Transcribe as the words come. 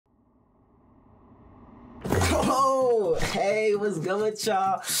Oh, hey, what's good with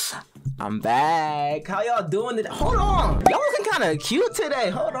y'all? I'm back. How y'all doing today? Hold on. Y'all looking kind of cute today.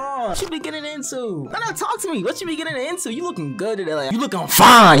 Hold on. What you be getting into? No, talk to me. What you be getting into? You looking good today. Like, you looking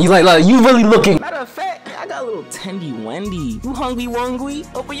fine. You like you really looking. Matter of fact, I got a little tendy Wendy. You hungry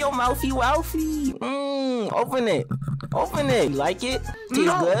wongly? Open your mouthy wouthy. Open it. Open it. You like it?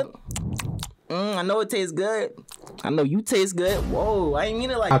 Tastes good? I know it tastes good. I know you taste good. Whoa, I ain't mean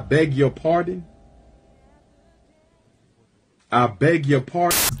it like. I beg your pardon. I beg your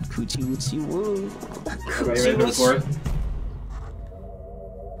pardon. Coochie woochie woo. Ready to record?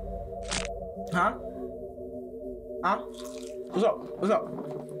 Huh? Huh? What's up? What's up?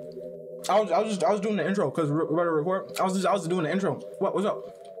 I was doing the intro because we're about to record. I was just doing the intro. What's up?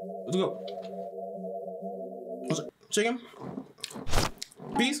 Let's go. What's up? Chicken?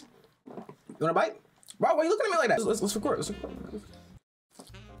 Peas? You want a bite? Bro, why are you looking at me like that? Let's record. Let's record.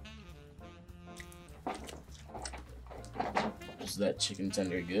 Is that chicken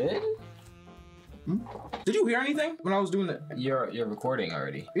tender good? Did you hear anything when I was doing it? You're recording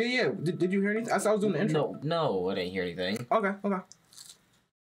already. Yeah. Did you hear anything? I was doing the intro. No, I didn't hear anything. Okay. But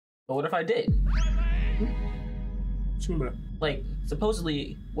what if I did? Like,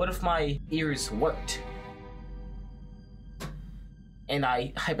 supposedly, what if my ears worked? And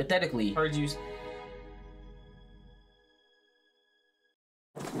I hypothetically heard you.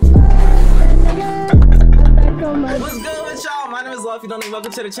 What's good with y'all? My name is LOVEE. If you don't know,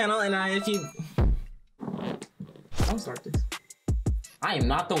 welcome to the channel. And if you don't start this. I am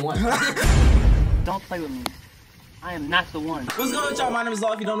not the one. Don't play with me. I am not the one. What's good with y'all? My name is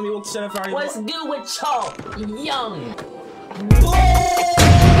LOVEE. If you don't know me, welcome to the channel. What's good with y'all? Young.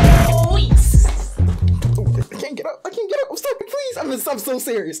 I can't get up. I'm stopping, please. I'm so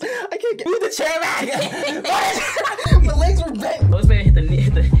serious. I can't get. Move the chair back. My legs were bent. Those men hit the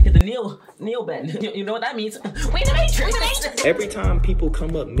kneel bend. You know what that means? Wait a minute. Every time people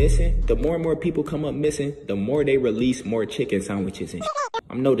come up missing, the more and more people come up missing, the more they release more chicken sandwiches and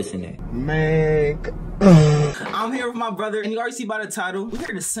I'm noticing that. Man. I'm here with my brother, and you already see by the title, we're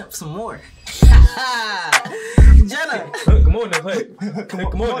here to simp some more. Jenna. Come on now, fight.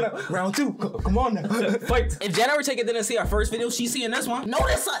 Come on now. Round two. Come on now. Fight. If Jenna Ortega didn't see our first video, she's seeing this one.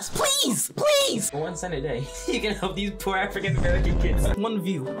 Notice us, please. 1 cent a day. You can help these poor African American kids. 1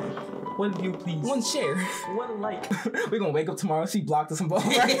 view. 1 view, please. 1 share. 1 like. We're gonna wake up tomorrow, she blocked us and both.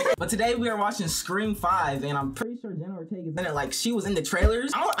 But today we are watching Scream 5, and I'm pretty sure Jenna Ortega's in it. Like, she was in the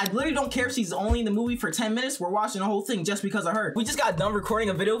trailers. I literally don't care if she's only in the movie for 10 minutes. We're watching the whole thing just because of her. We just got done recording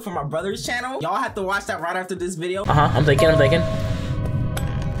a video for my brother's channel. Y'all have to watch that right after this video. I'm thinking.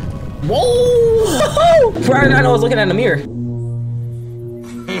 Whoa! Prior to that, I was looking at the mirror.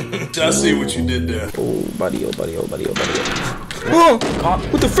 I see what you did there. Oh, buddy. Oh,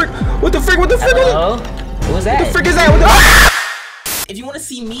 what the frick? Hello? What was that? What the frick is that? If you want to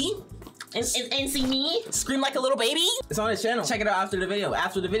see me and see me scream like a little baby, it's on his channel. Check it out after the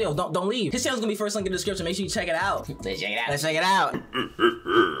video. Don't leave. His channel's gonna be first link in the description. Make sure you check it out. Let's check it out.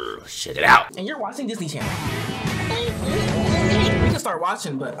 Check it out. And you're watching Disney Channel. We can start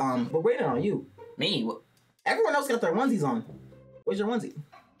watching, but we're waiting on you. Me? Everyone else got their onesies on. Where's your onesie?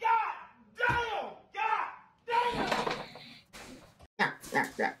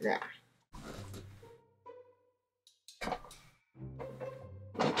 Yeah.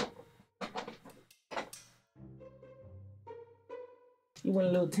 You want a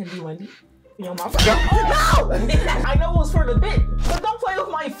little tendy Wendy? You know my no! I know it was for the bit, but don't play with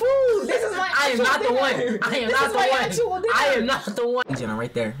my food. This is my. I am not the one. I am not the one. Jenna,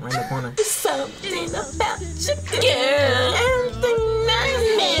 right there, right in the corner. Something about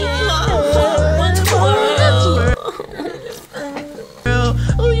you, girl.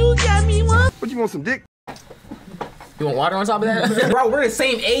 Oh, you got me one. What, you want some dick? You want water on top of that? Bro, we're the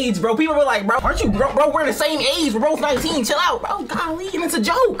same age, bro. People were like, bro, aren't you, bro, we're the same age. We're both 19. Chill out, bro. Golly, and it's a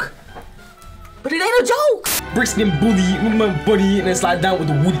joke. But it ain't a joke. Bricks them bully with my buddy and then slide down with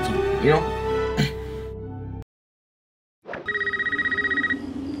the woody, you know?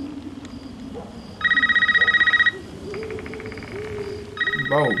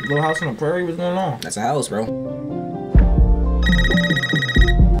 Bro, Little House on the Prairie, what's going on? That's a house, bro.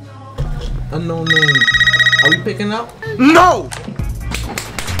 Unknown name. Are we picking up? No!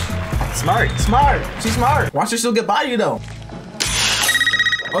 Smart. She's smart. Watch her still get body though.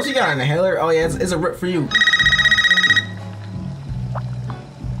 Oh, she got an inhaler. Oh yeah, it's a rip for you.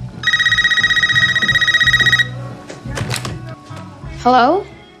 Hello?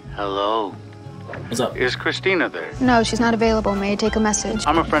 Hello. What's up? Is Christina there? No, she's not available. May I take a message?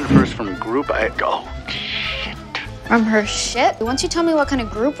 I'm a friend of hers from group. Oh, shit. From her shit? Why don't you tell me what kind of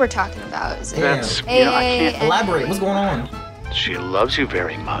group we're talking about? Is it That's, you know, I can't. Elaborate. What's going on? She loves you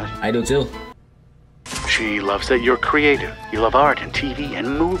very much. I do too. She loves that you're creative. You love art and TV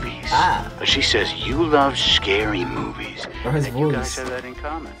and movies. But she says you love scary movies. Or his And you voice. guys have that in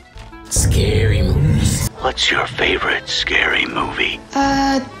common. Scary movies. What's your favorite scary movie?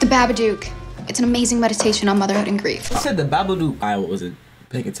 The Babadook. It's an amazing meditation on motherhood and grief. I said the Babadook. I wasn't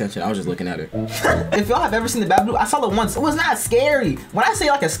paying attention. I was just looking at it. If y'all have ever seen the Babadook, I saw it once. It was not scary. When I say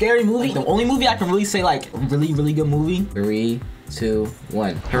like a scary movie, the only movie I can really say like really, really good movie. 3, 2,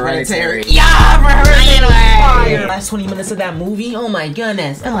 1. Hereditary. Yeah, for Hereditary. Last 20 minutes of that movie. Oh my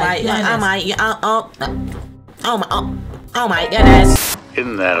goodness. Oh my goodness.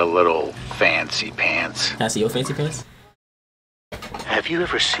 Isn't that a little fancy pants? Can I see your fancy pants? Have you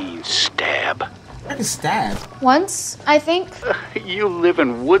ever seen Stab? I can stab. Once, I think. You live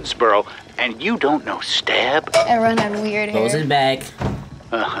in Woodsboro and you don't know Stab? Everyone had weird Close hair. his back.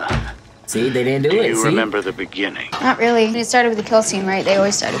 See, they didn't do Do it. you See? remember the beginning? Not really. It started with the kill scene, right? They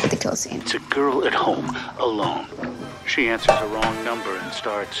always started with the kill scene. It's a girl at home, alone. She answers a wrong number and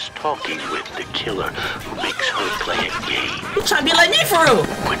starts talking with the killer who makes her play a game. You trying to be like me for real?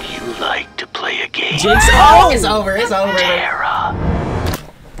 Would you like to play a game? Jigsaw. It's over. It's over. Tara.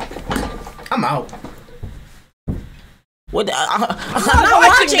 I'm out. What? I'm not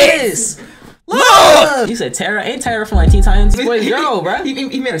watching this. Look! You said Tara. Ain't Tara from like Teen Titans? Boy, girl, bro.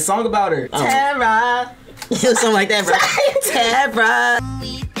 He made a song about her. Oh. Tara. Something like that, bro. Tara.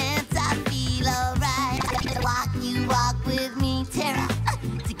 Walk with me, Tara.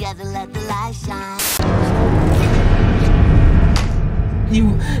 Together, let the light shine.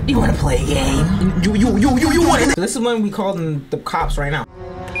 You want to play a game? You want it? This is when we call them the cops right now.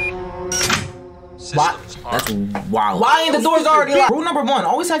 Why? That's wild. Why ain't the doors already locked? Rule number 1,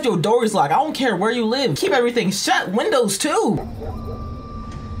 always have your doors locked. I don't care where you live. Keep everything shut. Windows too.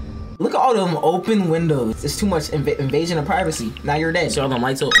 Look at all them open windows. It's too much invasion of privacy. Now you're dead. So all the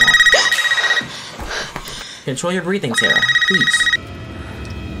lights on. Control your breathing, Tara. Please.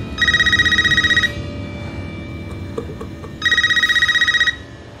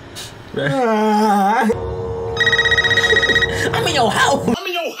 I'm in your house. I'm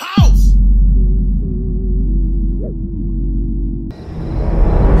in your house!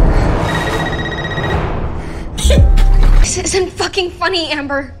 This isn't fucking funny,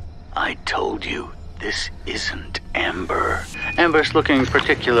 Amber. I told you, this isn't Amber. Amber's looking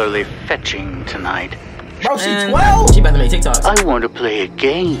particularly fetching tonight. Bro, she 12? She about to make TikToks. I want to play a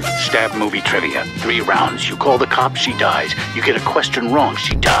game. Stab movie trivia. 3 rounds. You call the cops, she dies. You get a question wrong,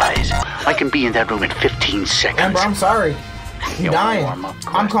 she dies. I can be in that room in 15 seconds. Amber, I'm sorry. You dying.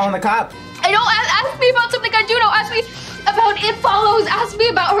 I'm calling the cop. I don't ask me about something I do know. Ask me about It Follows. Ask me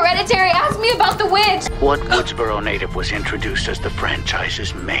about Hereditary. Ask me about The Witch. What Woodsboro native was introduced as the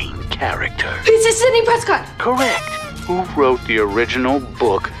franchise's main character? This is Sidney Prescott. Correct. Who wrote the original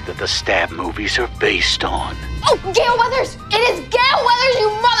book that the Stab movies are based on? Oh, Gail Weathers. It is Gail Weathers, you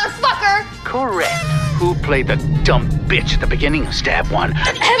motherfucker. Correct. Who played the dumb bitch at the beginning of Stab 1?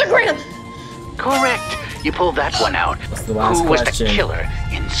 Heather Graham. Correct. You pulled that one out. What's the last Who was question? the killer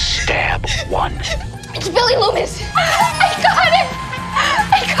in Stab 1? It's Billy Loomis. I got it.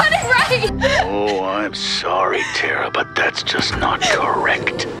 I got it right. Oh, I'm sorry, Tara, but that's just not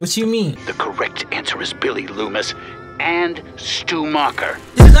correct. What you mean? The correct answer is Billy Loomis and Stu Macher.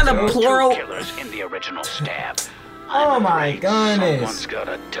 This is not a Those plural. 2 killers in the original Stab. Oh I'm my afraid goodness. Someone's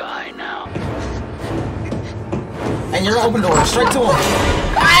gotta die now. And you're gonna open the door straight to him.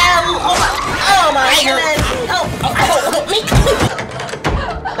 Oh my goodness.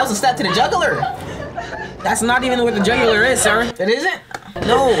 That was a step to the jugular. That's not even what the jugular is, sir. It isn't?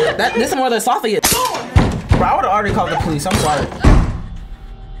 No, this is more the esophagus. Bro, I would have already called the police. I'm sorry.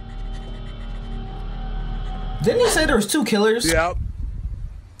 Didn't you say there was 2 killers? Yep.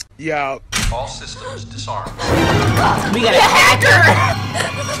 Yep. All systems disarmed. We got a hacker.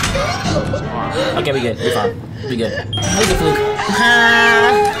 Okay, we good. We fine. We good. We good, Fluke.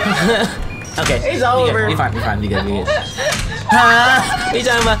 Okay. It's over. We fine. We fine. We good. We good. We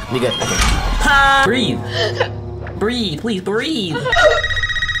talking about? We good. Okay. Breathe. Breathe. Please breathe.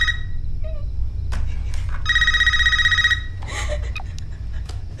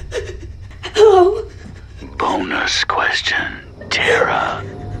 Hello. Bonus question, Tara.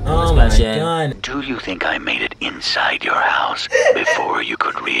 Oh my Question. god. Do you think I made it inside your house before you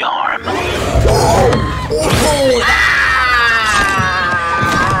could rearm?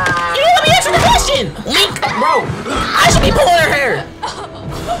 You let me answer the question. Link, bro. I should be pulling her hair.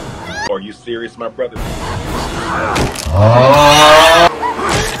 Are you serious, my brother?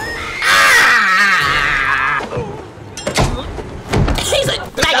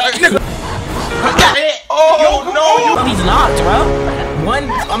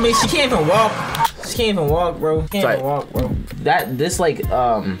 I mean, she can't even walk. She can't even walk, bro. Can't even walk, bro. This like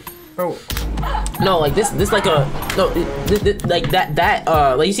bro. No, like this like a no, like that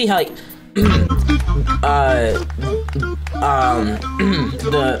like you see how like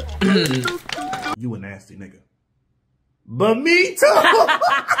You a nasty nigga. But me too.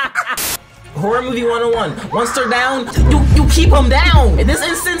 Horror movie 101. Once they're down, you keep them down. In this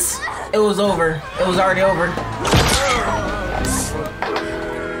instance, it was over. It was already over.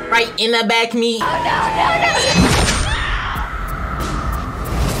 Right in the back meat.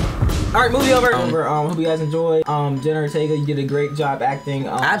 Alright, movie over. Hope you guys enjoyed. Jenna Ortega, you did a great job acting.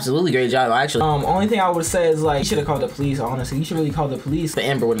 Absolutely great job, actually. Only thing I would say is like, you should have called the police, honestly. You should really call the police. But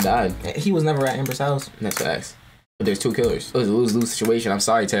Amber would have died. He was never at Amber's house. That's facts. But there's 2 killers. It was a lose-lose situation. I'm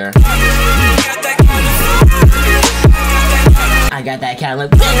sorry, Tara. I got that kind of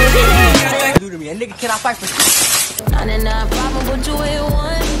Do to me, a nigga cannot fight for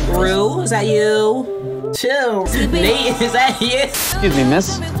Rue, is that you? Chill. Nate, is that you? Excuse me,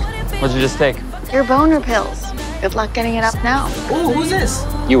 miss. What'd you just take? Your boner pills. Good luck getting it up now. Ooh, who's this?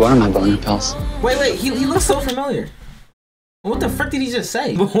 You are my boner pills. Wait, he looks so familiar. What the frick did he just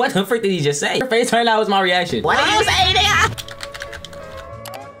say? What the frick did he just say? Your face turned out was my reaction. What did you say, nigga?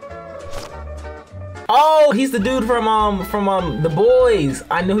 Oh, he's the dude from The Boys.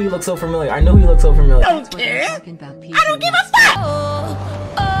 I knew he looked so familiar. I don't care. I don't give a fuck.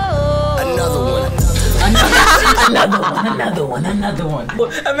 Another one.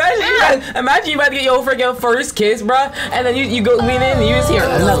 Imagine you about to get your freaking first kiss, bruh, and then you go lean in and you just hear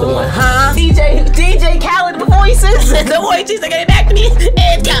another one, huh? DJ Khaled voices. The voices are getting back to me.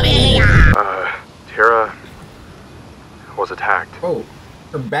 It's coming. Tara was attacked. Oh,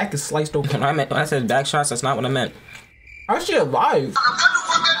 her back is sliced open. When I said back shots, that's not what I meant. How's she alive?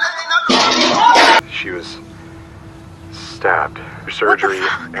 She was stabbed. Surgery,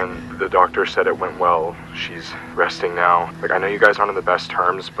 and the doctor said it went well. She's resting now. Like, I know you guys aren't on the best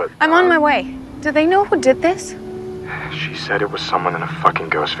terms, but I'm on my way. Do they know who did this? she said it was someone in a fucking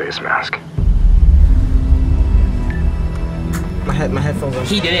ghost face mask. My headphones on.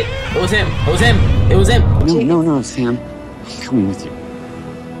 He did it. It was him. No, Sam. I'm coming with you.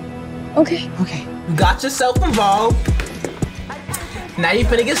 Okay. You got yourself involved. Now you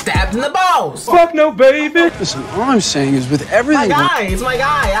finna get stabbed in the balls. Fuck no, baby. Listen, all I'm saying is with everything. It's my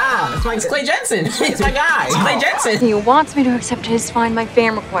guy. It's Clay Jensen. It's my guy. It's Clay Jensen. He wants me to accept his find my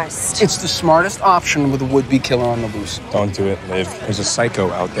fan request. It's the smartest option with a would-be killer on the loose. Don't do it, Liv. There's a psycho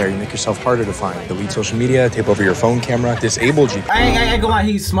out there. You make yourself harder to find. Delete social media, tape over your phone camera, disable GPS. I ain't gonna lie,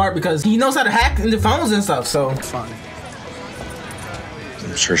 he's smart because he knows how to hack into phones and stuff, so. Fine.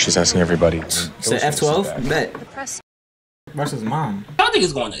 I'm sure she's asking everybody. So F12? Bet. Versus mom. Y'all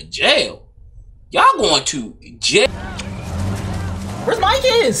niggas going to jail. Y'all going to jail. Where's my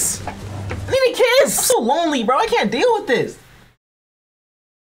kiss? I need a kiss. I'm so lonely, bro. I can't deal with this.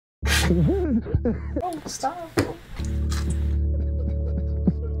 Oh, stop.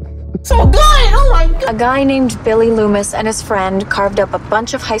 So good. Oh my God. A guy named Billy Loomis and his friend carved up a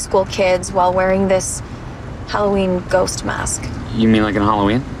bunch of high school kids while wearing this Halloween ghost mask. You mean like in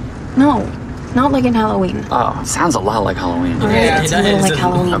Halloween? No, not like in Halloween. Oh, sounds a lot like Halloween. Yeah, it's a little like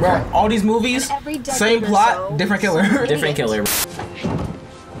Halloween. Bro, all these movies, same plot, so. different killer. Different killer.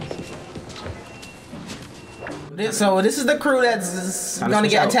 So this is the crew that's gonna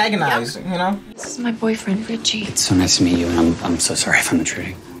get antagonized, you know? This is my boyfriend, Richie. It's so nice to meet you, and I'm so sorry if I'm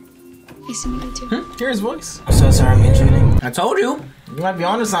intruding. Nice to meet you too. Hear his voice. I'm so sorry I'm intruding. I told you. You might be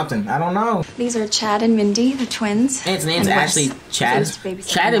onto something. I don't know. These are Chad and Mindy, the twins. His name's actually Chad.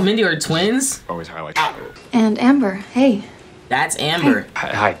 Chad and Mindy are twins? Always highlight. And Amber, hey. That's Amber.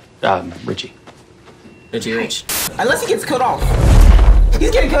 Hi, Richie. Richie Rich. Unless he gets cut off. He's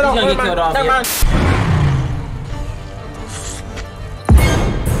getting cut off. He's gonna get cut off, Never mind.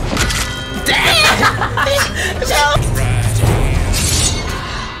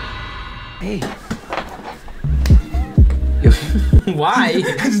 Hey. Why?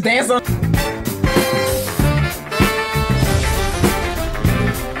 Just dance on.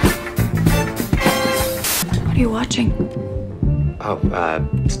 What are you watching? Oh,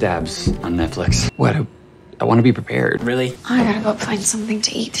 Stabs on Netflix. What? I want to be prepared. Really? I gotta go find something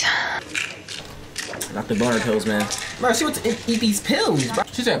to eat. Dr. Boner pills, man. Bro, she went to eat these pills, bro.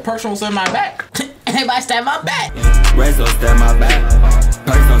 She said, "Perks don't stab my back." Everybody stab my back. Reds don't stab my back.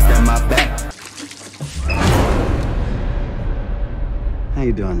 Perks don't stab my back. How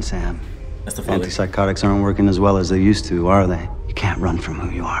you doing, Sam? That's the father. Antipsychotics aren't working as well as they used to, are they? You can't run from who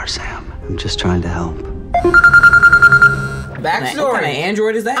you are, Sam. I'm just trying to help. Backstory. What kind of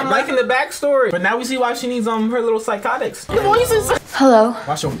android is that? I'm liking the backstory. But now we see why she needs her little psychotics. The voices. Hello.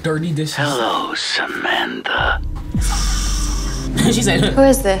 Wash your dirty dishes. Hello, Samantha. She said, Who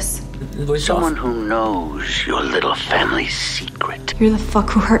is this? Someone who knows your little family's secret. You're the fuck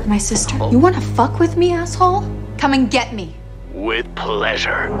who hurt my sister. You wanna fuck with me, asshole? Come and get me. With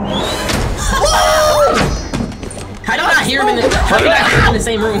pleasure. How do I hear him in the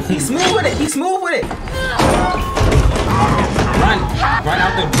same room? He's smooth with it. He's smooth with it. Run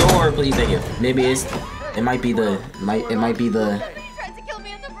out the door, please. Thank you. Maybe it might be the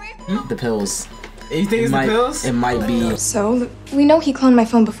the pills. You think it's the pills? It might be. So, we know he cloned my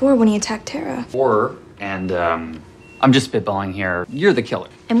phone before when he attacked Tara. And I'm just spitballing here. You're the killer.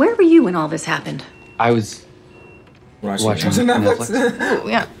 And where were you when all this happened? I was watching Netflix. Oh,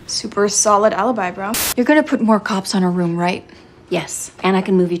 yeah. Super solid alibi, bro. You're gonna put more cops on her room, right? Yes, and I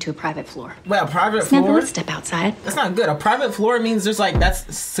can move you to a private floor. Wait, a private Samantha, floor? let's step outside. That's not good. A private floor means there's like,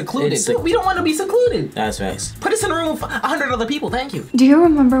 that's secluded. We don't want to be secluded. That's facts. Put us in a room with 100 other people, thank you. Do you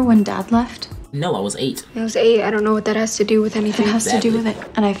remember when Dad left? No, I was 8. I was 8. I don't know what that has to do with anything. It has to do with it.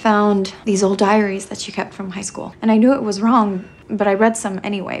 And I found these old diaries that she kept from high school. And I knew it was wrong, but I read some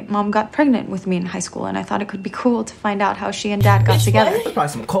anyway. Mom got pregnant with me in high school, and I thought it could be cool to find out how she and Dad got together. Probably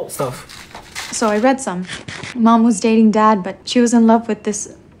some cult stuff. So I read some. Mom was dating Dad, but she was in love with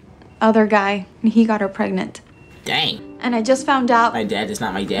this other guy, and he got her pregnant. Dang. And I just found out My dad is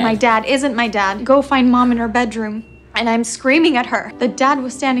not my dad. my dad isn't my dad. Go find Mom in her bedroom. And I'm screaming at her. The dad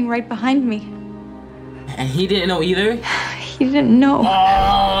was standing right behind me. And he didn't know either? He didn't know.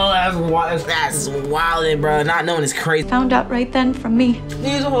 Oh, that's wild. That's wildin', bro. Not knowing is crazy. Found out right then from me.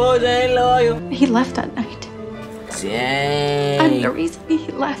 These hoes ain't loyal. He left that night. Dang. I'm the reason he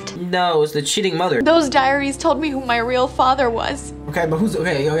left. No, it's the cheating mother. Those diaries told me who my real father was. Okay, but who's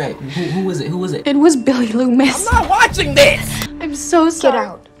okay? Who was it? Who was it? It was Billy Loomis. I'm not watching this. I'm so sorry. Get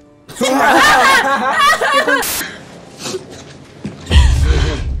out.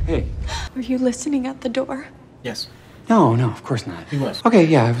 Hey. Were you listening at the door? Yes. No, of course not. He was. Okay,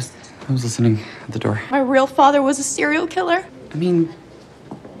 yeah, I was listening at the door. My real father was a serial killer. I mean,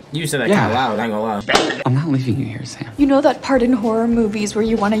 You said that Yeah. kind of loud, I ain't gonna lie. I'm not leaving you here, Sam. You know that part in horror movies where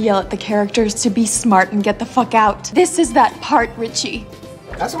you want to yell at the characters to be smart and get the fuck out? This is that part, Richie.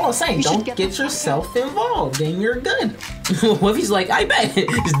 That's what I was saying. Don't get yourself involved, then you're good. What if he's like, I bet,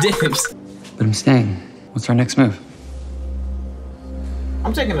 just dips. But I'm staying. What's our next move?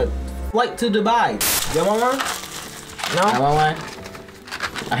 I'm taking a flight to Dubai. You want one? No? I want one.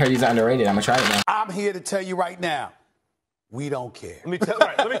 I heard these are underrated. I'm gonna try it now. I'm here to tell you right now, we don't care. Let me tell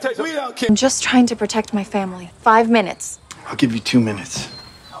you, we don't care. I'm just trying to protect my family. 5 minutes. I'll give you 2 minutes.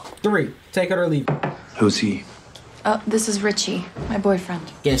 3. Take it or leave it. Who's he? This is Richie, my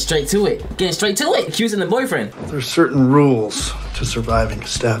boyfriend. Getting straight to it. Getting straight to it. Accusing the boyfriend. There's certain rules to surviving a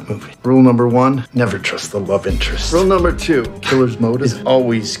stab movie. Rule number 1, never trust the love interest. Rule number 2, killer's motive is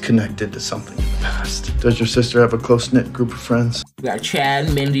always connected to something in the past. Does your sister have a close-knit group of friends? We got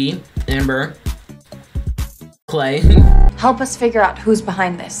Chad, Mindy, Amber, Clay. Help us figure out who's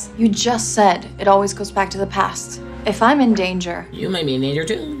behind this. You just said it always goes back to the past. If I'm in danger, You may be in danger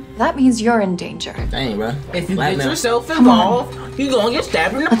too. that means you're in danger. Dang, bro. If you Blackmail. get yourself involved, you're gonna get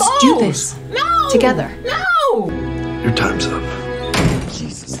stabbed in the Let's balls. do this. No! Together. No! Your time's up.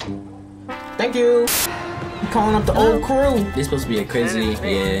 Jesus. Thank you. I'm calling up the old crew. This supposed to be a crazy,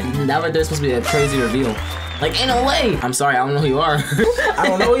 yeah. That right there's supposed to be a crazy reveal. Like, ain't no way. I'm sorry, I don't know who you are. I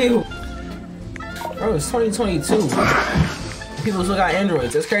don't know you. Bro, it's 2022. People still got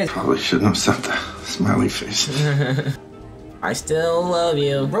Androids. That's crazy. Probably shouldn't have sent the smiley face. I still love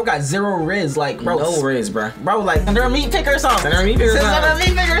you. Bro got 0 riz, like, bro. No riz, bro. Bro, like, send her a meat picker song. Send her a meat picker song. Send her a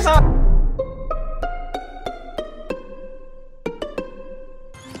meat picker song.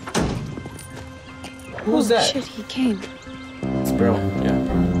 Who's that? Shit, he came. It's bro, yeah.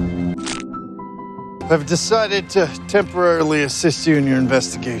 I've decided to temporarily assist you in your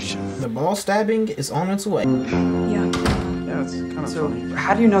investigation. The ball stabbing is on its way. Yeah. Yeah, it's kind of funny.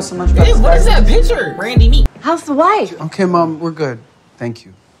 How do you know so much about Hey, what is that picture? Randy meat. How's the wife? Okay, Mom, we're good. Thank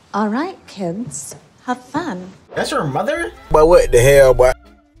you. All right, kids. Have fun. That's your mother? But what the hell, boy?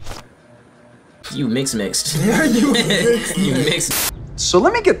 You mixed. You mixed. You mixed. So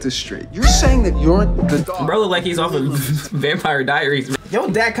let me get this straight. You're saying that you're the dog. Bro look like he's off of Vampire Diaries. Yo,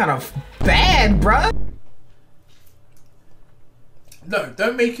 dad kind of bad, bruh. No,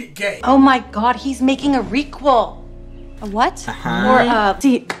 don't make it gay. Oh my God, he's making a requel. A what? Or,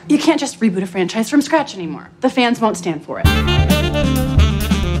 see, you can't just reboot a franchise from scratch anymore. The fans won't stand for it.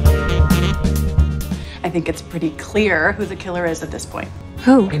 I think it's pretty clear who the killer is at this point.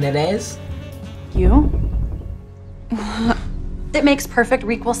 Who? And it is? You? It makes perfect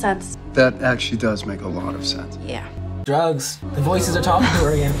equal sense. That actually does make a lot of sense. Yeah. Drugs. The voices are talking to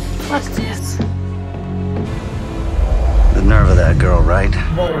her again. What's this? The nerve of that girl, right?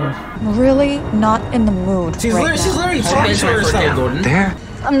 Really not in the mood. She's right literally now. talking to herself. There?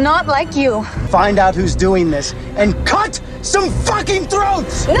 I'm not like you. Find out who's doing this and cut some fucking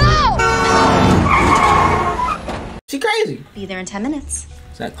throats! No! She crazy. Be there in 10 minutes.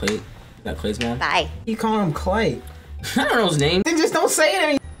 Is that Clay? Is that Clay's mom? Bye. You call him Clay. I don't know his name. Then just don't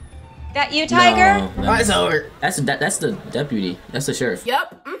say it. That you, Tiger? No, It's over. That's the deputy. That's the sheriff.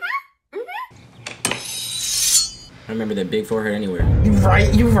 Yep. I remember that big forehead anywhere. You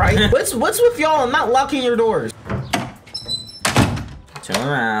right. You right. What's with y'all not locking your doors? Turn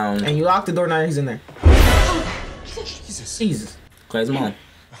around. And you lock the door now. He's in there. Jesus. Clay's mom.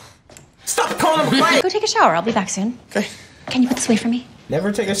 Stop calling him Clay. Go take a shower. I'll be back soon. Okay. Can you put this away for me?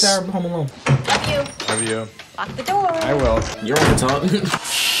 Never take a shower home alone. Love you. Love you. Lock the door. I will. You're on the top.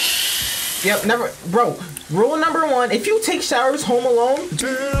 Yep, never. Bro, rule number 1, if you take showers home alone,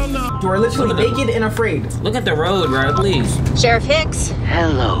 you are literally naked and afraid. Look at the road, bro, please. Sheriff Hicks.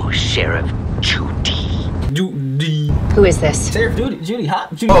 Hello, Sheriff Judy. Judy. Who is this? Sheriff Judy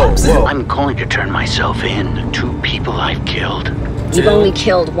Hop. Judy Hopson. I'm going to turn myself in. 2 people I've killed. You've only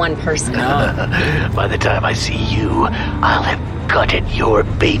killed one person. By the time I see you, I'll have gutted your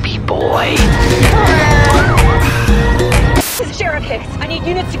baby boy. This is Sheriff Hicks. I need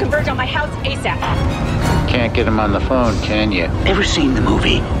units to converge on my house ASAP. Can't get him on the phone, can you? Ever seen the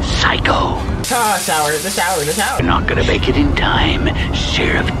movie Psycho? Ah, shower, the shower. You're not gonna make it in time,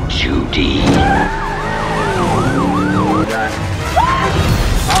 Sheriff Judy.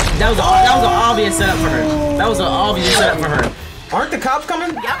 That was an obvious setup for her. That was an obvious setup for her. Aren't the cops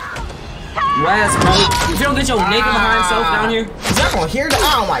coming? Yep. Wes, bro. If you don't get your naked behind self down here. Is that gonna hear the?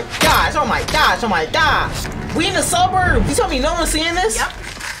 Oh my gosh! Oh my gosh! Oh my gosh! We in the suburbs. You tell me no one's seeing this? Yep.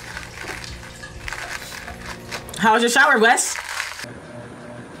 How's your shower, Wes?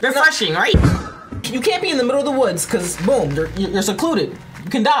 Refreshing, right? You can't be in the middle of the woods, cause boom, you're secluded. You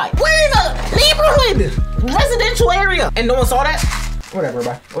can die. We're in a neighborhood, residential area, and no one saw that. Whatever,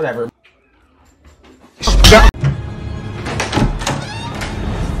 bro. Whatever.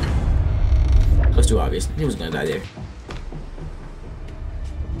 That was too obvious. He was gonna die there.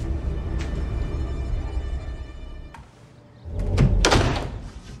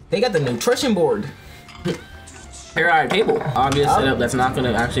 They got the nutrition board. Alright, table. Obvious setup that's not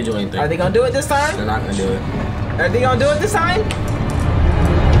gonna actually do anything. Are they gonna do it this time? They're not gonna do it. Are they gonna do it this time?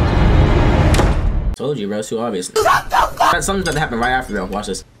 Told you, bro. It's too obvious. Something's about to happen right after, bro. Watch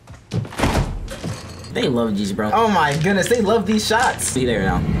this. They love G's, bro. Oh my goodness, they love these shots. See there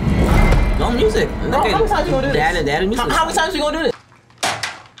now. No music. No, how many times we gonna do this? Dad music. How many times we gonna do this?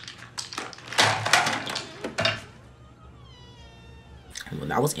 Well,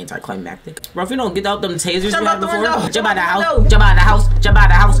 that was anticlimactic. Bro, if you don't get out them tasers Jump you out had the before, window. jump out the house, Jump jump out the house, jump out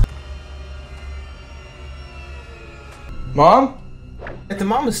the house. Mom? If the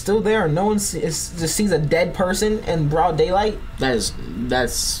mom is still there and no one just sees a dead person in broad daylight. That's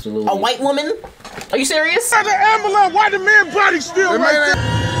a white woman? Are you serious? The ambulance, why the man body still right there?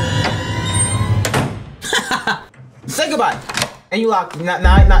 Say goodbye. And you lock.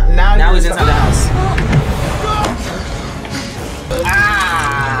 Now he's inside the house. Ah!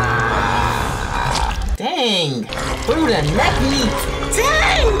 Dang! Through the neck meat.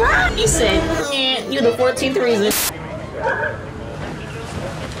 Dang, bro! He said, you're the 14th reason.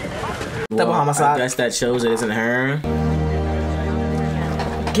 Double homicide. I guess that shows it isn't her.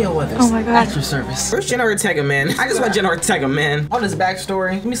 Gail Weathers. Oh my god. At your service. Where's Jenna Ortega, man? I just want Jenna Ortega, man. On his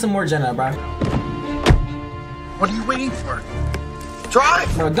backstory, give me some more Jenna, bro. What are you waiting for? Drive!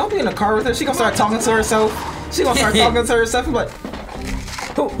 Bro, don't be in a car with her. She gonna start talking to herself. She gonna start talking to herself. But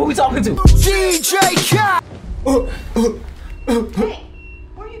who we talking to? DJ Cat!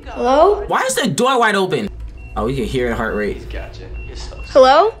 Hello? Why is the door wide open? Oh, we can hear her heart rate. Gotcha. You're so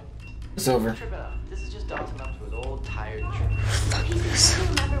Hello? It's over. This is just dancing up to an old tired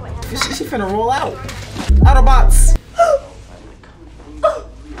She finna roll out. Autobots.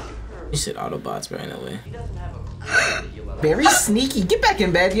 You said Autobots, bro, no way. Very sneaky. Get back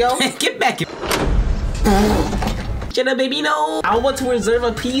in bed, yo. Get back in. Jenna, baby, no. I want to reserve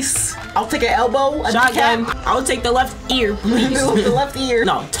a piece. I'll take an elbow, a Shotgun. kneecap. I'll take the left ear, please. The left ear.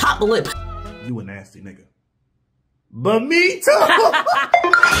 No, top lip. You a nasty nigga. But me too.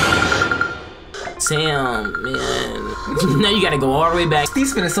 Sam, man. Now you gotta go all the way back.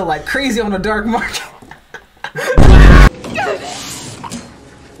 He's finna sell like crazy on the dark market.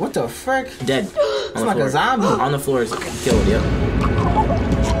 What the frick? Dead. It's like a zombie. On the floor is killed, yep.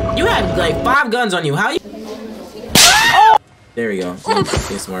 You had like 5 guns on you. How you? Oh! There we go.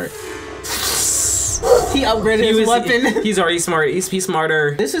 He's smart. He upgraded his weapon. He's already smart. He's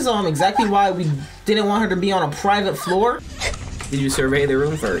smarter. This is exactly why we didn't want her to be on a private floor. Did you survey the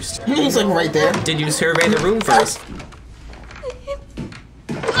room first? He's like right there. Did you survey the room first?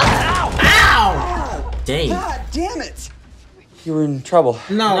 Ow! Ow! Dang. God damn it! You were in trouble.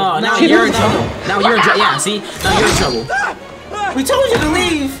 No, now you're in trouble. Now you're in trouble. Yeah, see? Now you're in trouble. We told you to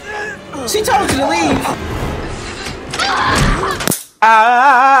leave. She told you to leave.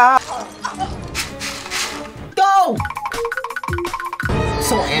 Go!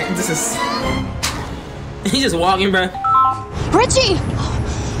 So, this is... He's just walking, bro. Richie!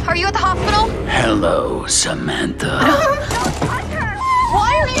 Are you at the hospital? Hello, Samantha.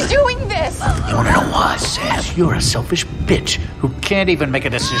 Why are you doing this? You wanna know why, Sam? You're a selfish bitch who can't even make a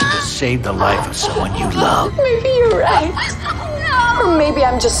decision to save the life of someone you love. Maybe you're right. Or maybe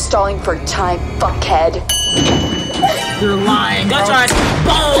I'm just stalling for time, fuckhead. You're lying. Gunshots!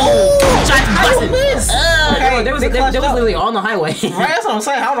 Boom! Shots busted. Okay, there was literally on the highway. Right, that's what I'm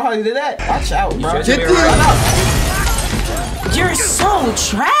saying. I don't know how you did that. Watch out, bro. You're so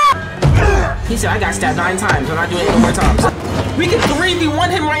trapped. He said, I got stabbed 9 times. I'm not doing it no more times. We can 3v1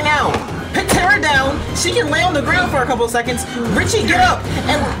 him right now. Tear her down. She can lay on the ground for a couple of seconds. Richie, get up.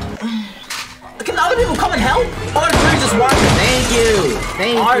 And can other people come and help? Or are we just watching? Thank you.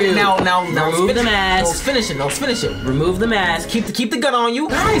 Thank you. Now, remove the mask. Let's finish it. Let's finish it. Remove the mask. Keep the gun on you.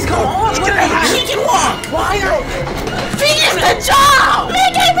 Guys, come on. He can walk. Why are... Finish the job.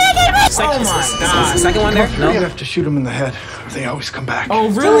 Make it. Oh my God. Second one there? No. You have to shoot them in the head, or they always come back. Oh,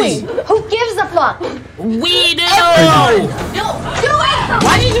 really? Who gives a fuck? We do. No, do it.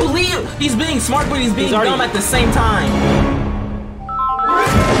 Why did you leave? He's being smart, but he's being dumb at the same time.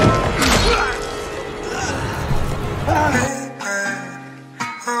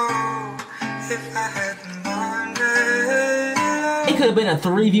 It could have been a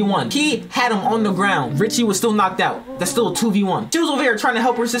 3v1. He had him on the ground. Richie was still knocked out. That's still a 2v1. She was over here trying to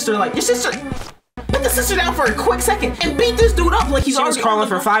help her sister. Like, your sister... Put the sister down for a quick second and beat this dude up like he's She was crawling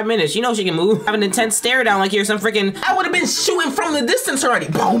for 5 minutes. You know she can move. Have an intense stare down like you're some freaking... I would have been shooting from the distance already.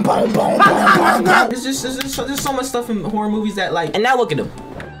 Boom, boom, boom, boom, boom, boom. There's so much stuff in horror movies that like... And now look at him.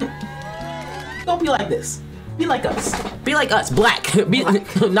 Don't be like this. Be like us. Be like us. Black. Be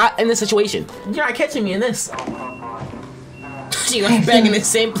not in this situation. You're not catching me in this. She was back in the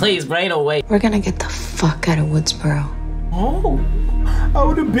same place, but ain't no way. We're gonna get the fuck out of Woodsboro. Oh, I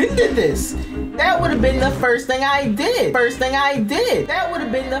would have been to this. That would have been the first thing I did. That would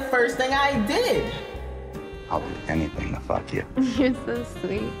have been the first thing I did. I'll do anything to fuck you. You're so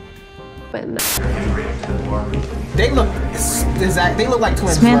sweet. But no. They look exact. They look like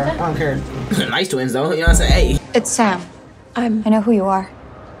twins. Samantha? I don't care. Nice twins though. You know what I'm saying? Hey. It's Sam. I know who you are.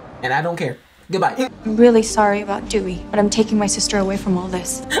 And I don't care. Goodbye. I'm really sorry about Dewey, but I'm taking my sister away from all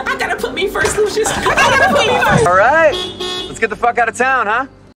this. I gotta put me first, Lucius. I gotta put me first. All right, let's get the fuck out of town, huh?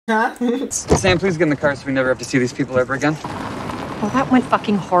 Huh? Sam, please get in the car so we never have to see these people ever again. Well, that went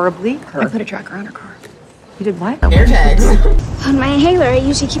fucking horribly. I put a tracker on her car. You did what? Air tags. On my inhaler, I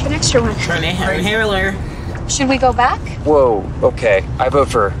usually keep an extra one. Inhaler. Should we go back? Whoa, okay. I vote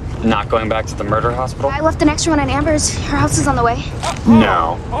for not going back to the murder hospital. I left an extra one at Amber's. Her house is on the way.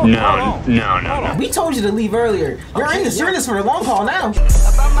 No. We told you to leave earlier. You're in this for the long haul now.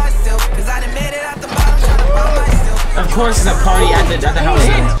 Of course, it's a party at the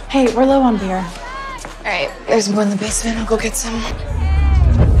house. Hey, we're low on beer. All right, there's more in the basement. I'll go get some.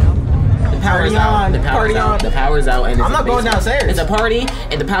 The power's out. The power's out. And I'm not going downstairs. It's a party,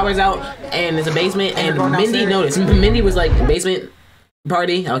 and the power's out, and it's a basement. And Mindy noticed. Mindy was like, basement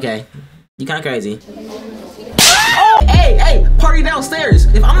party. Okay, you kind of crazy. Oh, hey, party downstairs.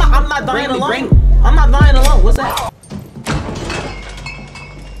 If I'm not dying alone. I'm not dying alone. What's that?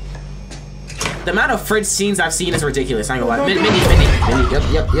 The amount of fridge scenes I've seen is ridiculous. I ain't gonna lie. Mindy.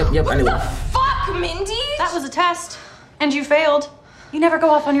 Yep. I knew it. Fuck, Mindy! That was a test. And you failed. You never go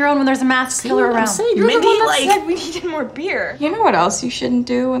off on your own when there's a masked killer around. You're Mindy, the one that like... said we needed more beer. You know what else you shouldn't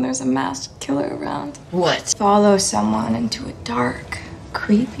do when there's a masked killer around? What? Follow someone into a dark,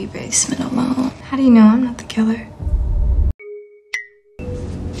 creepy basement alone. How do you know I'm not the killer?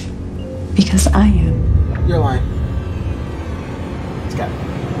 Because I am. You're lying. Scott,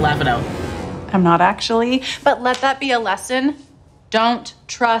 laugh it out. I'm not actually, but let that be a lesson. Don't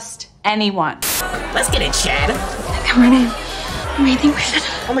trust anyone. Let's get it, Chad. Come right in. Where do you think we should?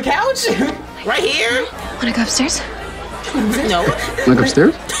 On the couch? Right here? Wanna go upstairs? No. Like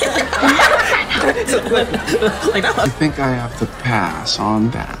upstairs? Like that. I think I have to pass on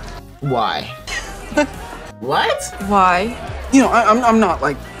that. Why? What? Why? You know, I'm not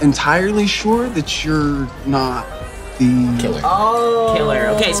like entirely sure that you're not The Killer. Oh. Killer.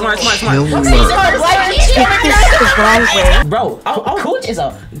 Okay, smart. Killer. Bro, a coach is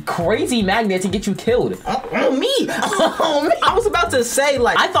a crazy magnet to get you killed. Oh, me. I was about to say,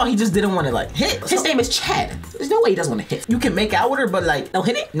 like, I thought he just didn't want to, like, hit. His name is Chad. There's no way he doesn't want to hit. You can make out with her, but, like, No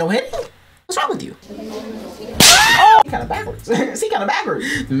hitting? no hitting? What's wrong with you? Oh! He kind of backwards. See, kind of backwards.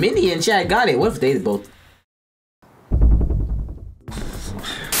 Mindy and Chad got it. What if they both?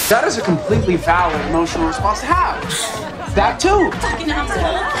 That is a completely valid emotional response to have. That too.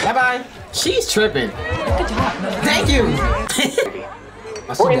 Bye-bye. She's tripping. Good job. Thank you.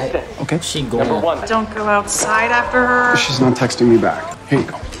 For instance, Okay. She going. number 1. Don't go outside after her. She's not texting me back. Here you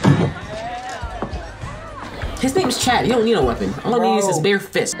go. His name is Chad. He don't need a weapon. All he needs is his bare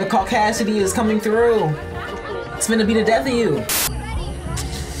fist. The caucasity is coming through. It's gonna be the death of you.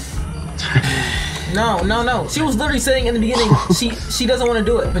 No. She was literally saying in the beginning she doesn't want to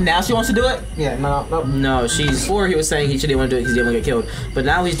do it, but now she wants to do it. Yeah, no. No, before he was saying he didn't want to do it because he didn't want to get killed, but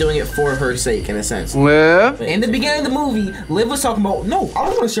now he's doing it for her sake in a sense. Liv? In the beginning of the movie, Liv was talking about, no, I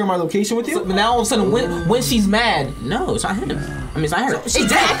don't want to share my location with you. But now all of a sudden, when she's mad, No, it's not him. I mean, it's not her.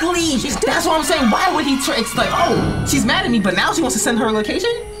 exactly. That's what I'm saying. Why would he? It's like, oh, she's mad at me, but now she wants to send her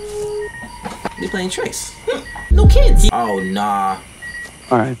location. He's playing tricks. No kids. Oh nah.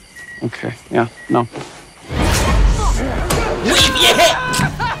 All right. Okay. Yeah. No. Leave your head.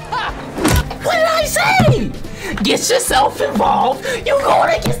 What did I say? Get yourself involved. You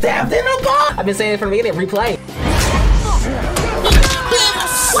gonna get stabbed in the bar. I've been saying it from the beginning. Replay.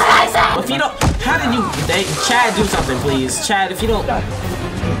 What did I say? If you don't, how did you? Chad, do something, please. Chad, if you don't go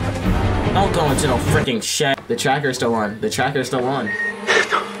into no freaking shed. The tracker's still on. The tracker's still on.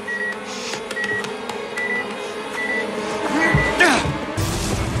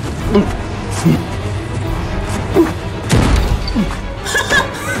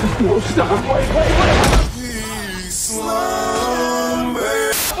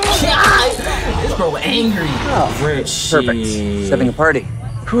 This bro angry. Oh, Rich. perfect. He's having a party.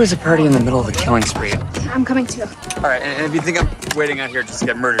 Who has a party in the middle of a killing spree? I'm coming too. All right, and if you think I'm waiting out here just to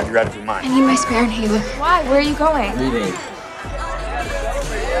get murdered, you're out of your I mind. need my spare inhaler. Why? Where are you going? Leaving.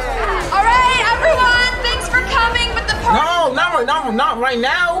 All right, everyone, thanks for coming, but the party. No, not right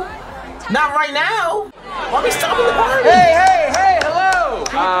now. Not right now. Why are we stopping the party? Hey, hello!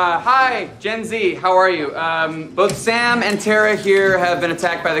 Hi, Gen Z, how are you? Both Sam and Tara here have been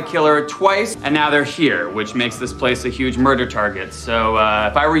attacked by the killer twice, and now they're here, which makes this place a huge murder target. So,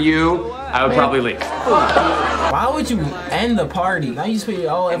 if I were you, I would probably leave. Why would you end the party? Now you just put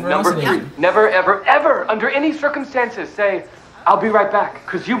everyone else in there. Never, ever, ever, under any circumstances, say, I'll be right back,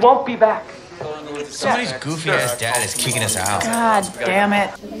 because you won't be back. Somebody's goofy ass dad is kicking us out. God damn it.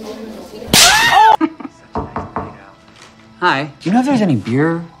 Hi. Do you know if there's any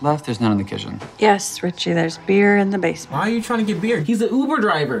beer left? There's none in the kitchen. Yes, Richie, there's beer in the basement. Why are you trying to get beer? He's the Uber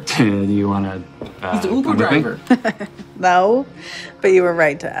driver. Do you want to? He's the Uber driver. No, but you were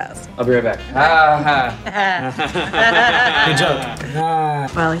right to ask. I'll be right back. Good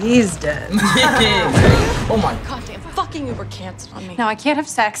joke. Well, he's dead. Oh my Goddamn fucking Uber canceled on me. Now I can't have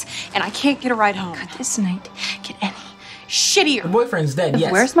sex and I can't get a ride home. Could this night get any shittier? The boyfriend's dead,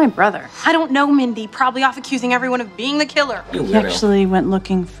 yes. Where's my brother? I don't know, Mindy. Probably off accusing everyone of being the killer. He actually went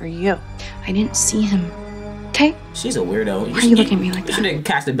looking for you. I didn't see him. Okay? She's a weirdo. Why are you looking at me like You that? should have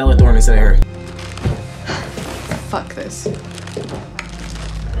casted Bella Thorne instead of her. Fuck this.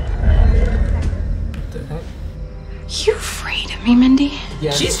 You afraid of me, Mindy?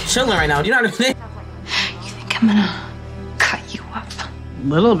 Yeah. She's chilling right now. Do you know what I mean? You think I'm gonna cut you up? A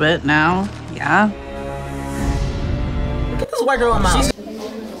little bit now, yeah. Get this white girl in my house.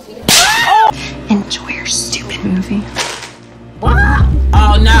 Enjoy your stupid movie. What?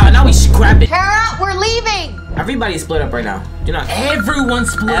 Oh no! Now we scrapping. Tara, we're leaving. Everybody's split up right now. Do not. Everyone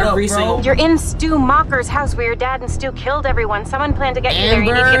split up, Every bro. single. You're in Stu Mocker's house where your dad and Stu killed everyone. Someone planned to get you there.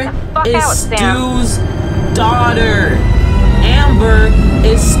 You need to get the fuck out, Sam. Stu's daughter. Amber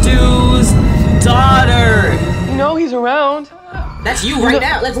is Stu's daughter. You know he's around. That's you right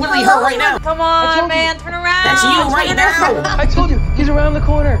now. That's literally her right now. Come on, man, turn around. That's you right now. I told you, he's around the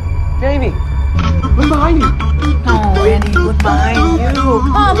corner. Jamie, look behind you. No, Randy, look behind you.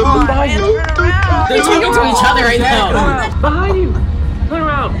 Come on, behind man, you. turn around. They're talking to each other right now. Behind you. Turn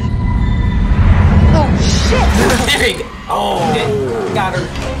around. Oh shit! There you go. Oh, Got her.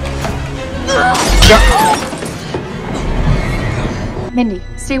 Mindy,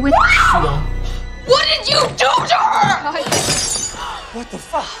 stay with me. What did you do to her? What the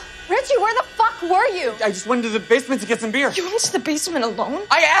fuck? Richie, where the fuck were you? I just went into the basement to get some beer. You went to the basement alone?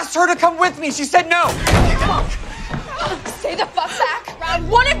 I asked her to come with me. She said no. Stay the fuck back.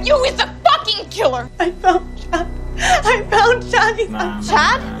 One of you is the fucking killer. I felt trapped I found Chad.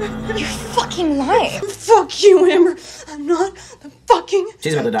 Chad? You fucking lie. Fuck you, Amber. I'm not the fucking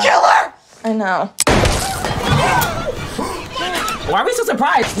She's about to die. killer. I know. Why are we so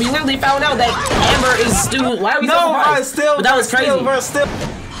surprised? We literally found out that Amber is still. Why are we so surprised? But that was crazy.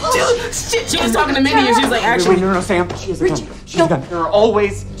 She was talking to Mindy and she was like, actually. Wait, no, Sam. She has a gun. She has a gun. There are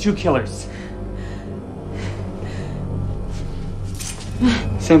always two killers.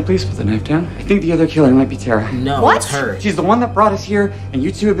 Sam, please put the knife down. I think the other killer might be Tara. No, it's her. She's the one that brought us here, and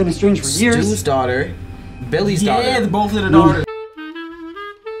you two have been estranged for years. Stu's daughter, Billy's daughter. Yeah, both of the daughters.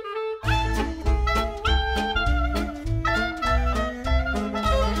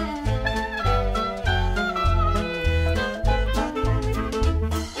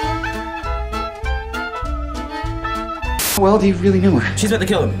 Well, do you really know her? She's about to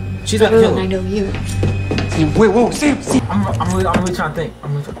kill him. She's about to kill him. I know you. Sam, wait, whoa, Sam. I'm really trying to think.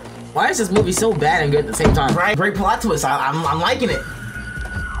 Why is this movie so bad and good at the same time? Right, great plot twist. I'm liking it.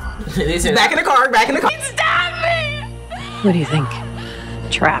 Back in the car. Stop me! What do you think?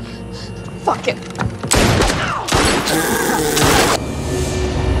 Trap. Fuck it.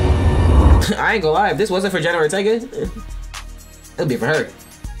 I ain't gonna lie. If this wasn't for Jenna Ortega, it'd be for her.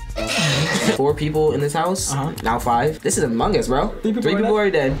 4 people in this house. Now 5. This is Among Us, bro. 3 people are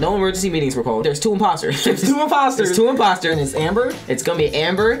dead. No emergency meetings were called. There's 2 imposters. There's 2 imposters. There's 2 imposters. And it's Amber. It's gonna be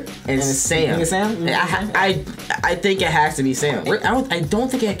Amber and Sam. Think it's Sam? I think it has to be Sam. I don't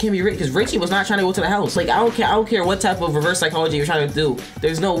think it can be Rick because Richie was not trying to go to the house. Like I don't care what type of reverse psychology you're trying to do.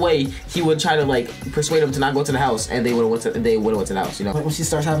 There's no way he would try to like persuade him to not go to the house and they would have went to the house. You know. Like when she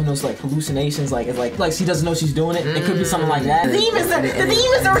starts having those like hallucinations, like it's like she doesn't know she's doing it. It could be something like that. The demons that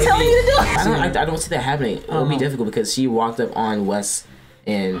were telling you to do it. I don't see that happening. It would be difficult because she walked up on Wes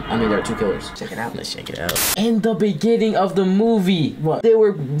and I mean there are 2 killers. Check it out. Let's check it out. In the beginning of the movie, what? They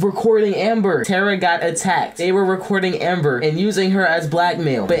were recording Amber. Tara got attacked. They were recording Amber and using her as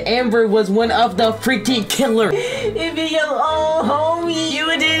blackmail. But Amber was one of the freaking killers. If you're your own homie, you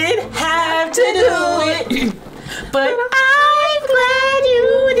didn't have to do it. But I'm glad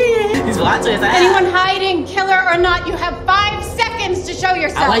you did. These plot twists. Anyone hiding, killer or not, you have 5 seconds to show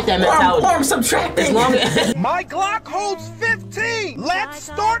yourself. I like that mentality. Or subtracting. As long as My Glock holds 15. Let's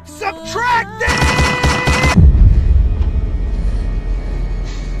start subtracting.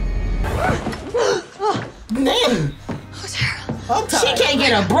 Man. she can't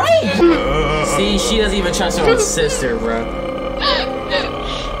get a break. See, she doesn't even trust her own sister, bro.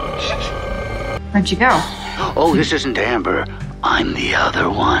 Where'd you go? Oh, this isn't Amber. I'm the other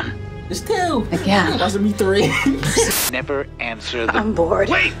one. It's 2. Again. That's me 3. Never answer the... I'm bored.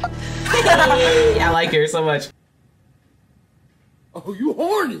 Wait! I like her so much. Oh, you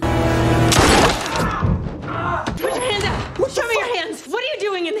horny. Put your hands out. Show me your hands. What are you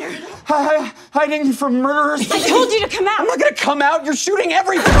doing in there? Hiding from murderers. I told you to come out. I'm not gonna come out. You're shooting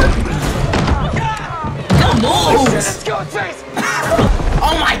everything. Come on! Let's go, face.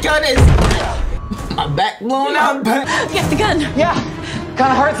 Oh my goodness! My back blown out. Get the gun. Yeah.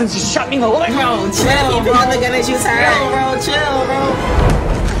 Kind of hard since you shot me in the leg. Bro, chill, bro. The gun that you tired. Chill, bro.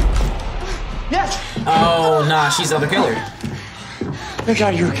 Yes. Oh, nah. She's the other killer. Thank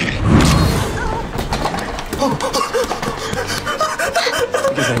God you're okay.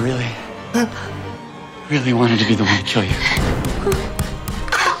 Because I really wanted to be the one to kill you.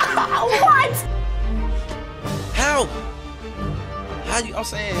 What? How? I'm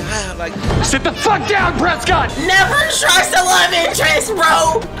saying, how? Like, sit the fuck down, Prescott! Never trust a love interest,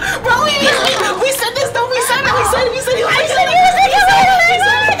 bro! Bro, we said this, though. We said it.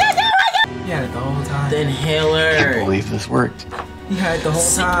 He had it the whole time. The inhaler. I can't believe this worked. He had it the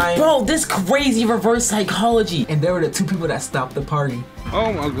whole time. Bro, this crazy reverse psychology. And they were the 2 people that stopped the party.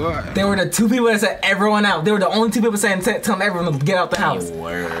 oh my God. They were the 2 people that set everyone out. They were the only 2 people telling everyone to get out the house.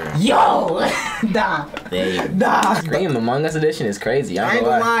 Yo! Nah. Scream Among Us edition is crazy. I ain't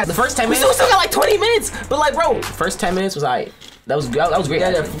gonna lie. The first 10 minutes. We still got like 20 minutes. But like, bro, first 10 minutes was alright. That was great.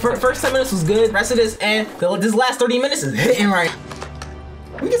 Yeah, first 10 minutes was good. Rest of this and this last 30 minutes is hitting right.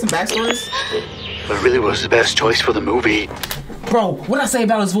 Can we get some backstories? But really was the best choice for the movie. Bro, what'd I say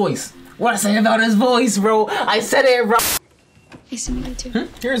about his voice? Bro? I said it, bro. Nice to meet you too.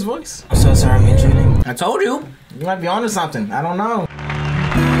 Hear his voice. I'm so sorry I'm intruding. I told you. You might be onto something. I don't know.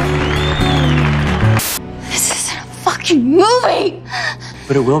 This isn't a fucking movie!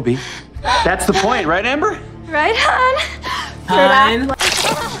 But it will be. That's the point, right, Amber? Right, hon?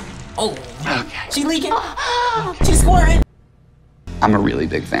 Oh, okay. She leaking. She's squirting. I'm a really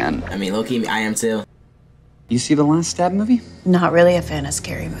big fan. I mean, low-key, I am too. You see the last Stab movie? Not really a fan of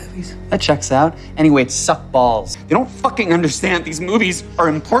scary movies. That checks out. Anyway, it sucked balls. They don't fucking understand these movies are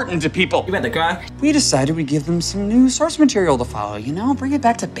important to people. You about to cry? We decided we'd give them some new source material to follow, you know? Bring it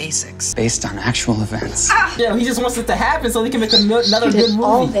back to basics. Based on actual events. Yeah, he just wants it to happen so he can make another You good did movie.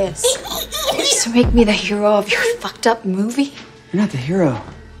 all this just to make me the hero of your fucked up movie? You're not the hero.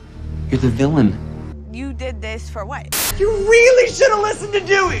 You're the villain. You did this for what? You really should have listened to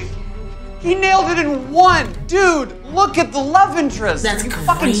Dewey! He nailed it in one! Dude, look at the love interest! That's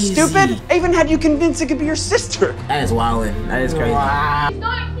fucking crazy. stupid! I even had you convinced it could be your sister! That is wildin'. That is crazy. He's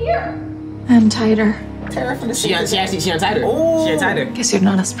not here. Untied her. She untied her. Oh. She untied her. Guess you're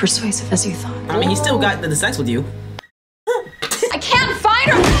not as persuasive as you thought. I mean, he still got the sex with you. I can't find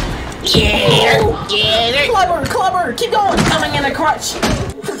her. Yeah, yeah. Clever, keep going. Coming in a crutch.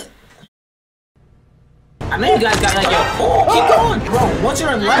 I know you guys got like your. Keep going, bro. Once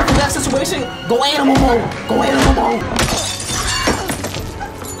you're in life in that situation, go animal mode. Go animal mode.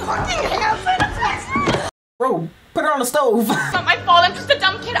 Bro, put her on the stove. It's not my fault. I'm just a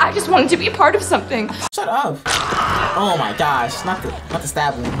dumb kid. I just wanted to be a part of something. Shut up. Oh my gosh, not the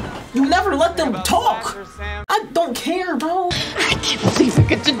stab one. You never let them talk. I don't care, bro. I can't believe I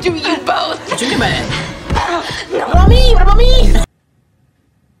get to do you both. What you mean by that? What about me? What about me?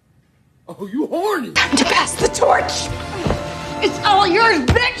 Oh, you horny. Time to pass the torch. It's all yours,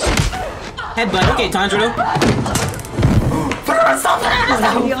 bitch. Headbutt. Okay, Tandra. Put her on something. Is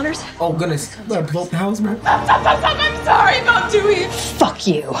that the honors? Oh goodness. I'm gonna blow up the house, bro. I'm sorry about Dewey. Fuck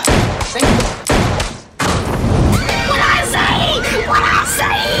you. What I say? What I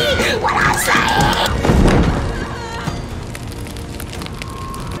say? What I say?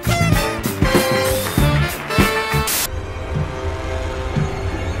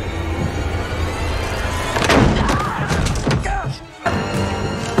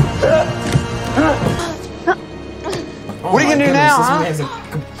 What are you gonna do now, huh?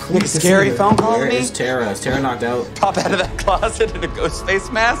 Make a scary phone call Where to me? is Tara? Is Tara knocked out? Pop out of that closet in a ghost face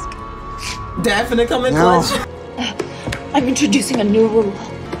mask? Definitely come in No. clutch. I'm introducing a new rule.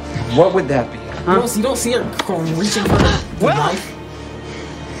 What would that be? Huh? You don't see her reaching for the knife.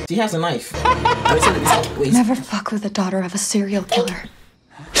 She has a knife. Wait. Never fuck with the daughter of a serial killer.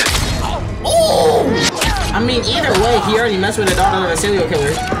 I mean, either way, he already messed with the daughter of a serial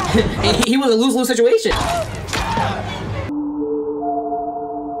killer. And he was a lose-lose situation.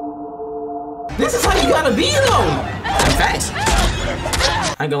 This is how you gotta be, though. Facts.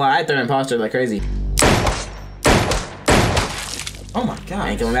 I ain't gonna lie, I threw an imposter like crazy. Oh my god. I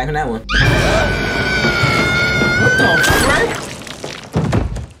ain't coming back from that one. What the frick?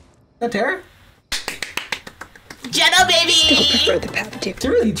 That Tara? Jenna, baby! Still prefer the Pap Dude. She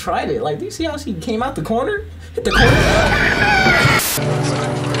really tried it. Like, do you see how she came out the corner? Hit the corner.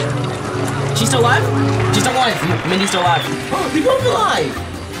 She's still alive? She's still alive. Mindy's still alive. Oh, they both alive.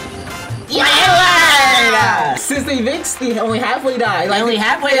 Yeah! Since they Vicks, they only halfway died. Like, only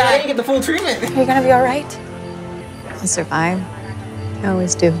halfway They died. didn't get the full treatment. You're gonna be alright? I'll survive. I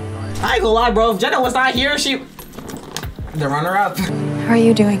always do. I ain't gonna lie, bro. If Jenna was not here, she... The runner-up. How are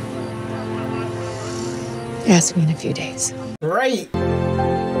you doing? Ask me in a few days. Right. 4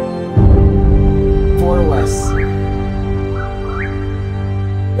 West.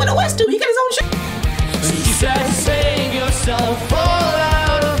 What the West do? He got his own shit. You said save yourself all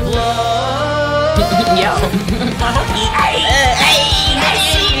out of love. Yo.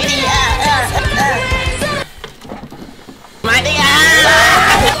 My nigga.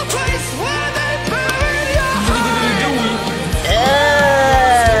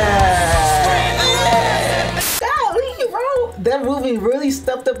 That movie really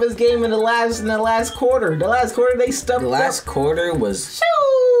stepped up his game in the last quarter. The last quarter they stepped up. The last quarter was...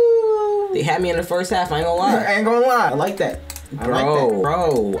 They had me in the first half, I ain't gonna lie. I ain't gonna lie. I like that.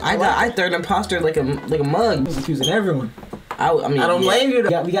 Bro, I third imposter like a mug. He was accusing everyone. I mean, I don't blame you. We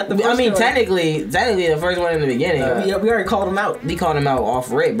got the first one. technically the first one in the beginning. We already called him out. We called him out off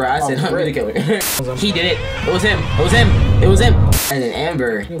rip, bro. I said, I'm the killer. He did it. It was him. And then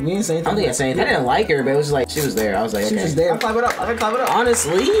Amber. We didn't say anything. I don't think I said anything. I didn't like her, but it was just like, she was there. I was like, okay. She was there. I clap it up.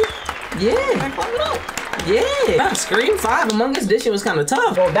 Honestly, yeah. I clap it up. Yeah. Scream 5 Among Us, this shit was kind of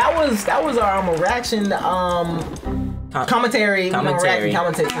tough. Bro, that was our reaction commentary.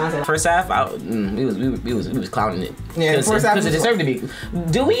 First half, we was clowning it. Yeah, first half because it deserved to be.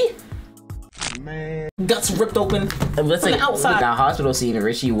 Do we? Man, guts ripped open. Let's say outside. That hospital scene,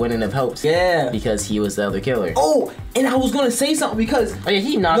 Richie wouldn't have helped. Yeah, because he was the other killer. Oh, and I was gonna say something because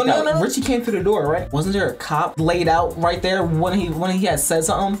he knocked out. No. Richie came through the door, right? Wasn't there a cop laid out right there when he had said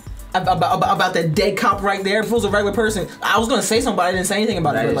something? about the dead cop right there. If it was a regular person, I was gonna say something, but I didn't say anything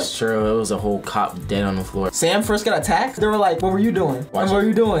about it. That is true. It was a whole cop dead on the floor. Sam first got attacked. They were like, "What were you doing? What were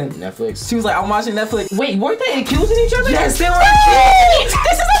you doing?" Netflix. She was like, "I'm watching Netflix." Wait, weren't they accusing each other? Yes, they were accusing.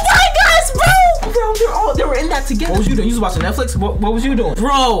 This is a white guys, bro. Bro, they were in that together. What was you doing? You was watching Netflix. What was you doing,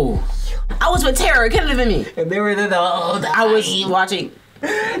 bro? I was with Tara, kidding than me. And they were in the. I was watching.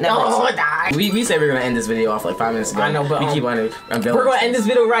 No, we said we were gonna end this video off like 5 minutes ago. I know, but we keep on it. We're gonna end this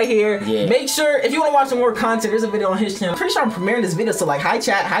video right here. Yeah. Make sure if you want to watch some more content, there's a video on his channel. Pretty sure I'm premiering this video. So like, hi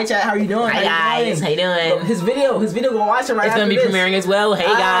chat, how are you doing? Hi guys, how you doing? His video, go watch it right. It's gonna be premiering as well. Hey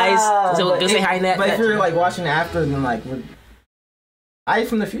guys, so go say hi in that. But if you're like watching it after, then like, I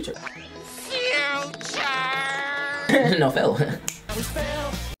from the future. No, Phil.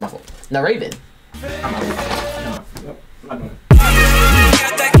 My fault. No, Raven. I'm not doing it.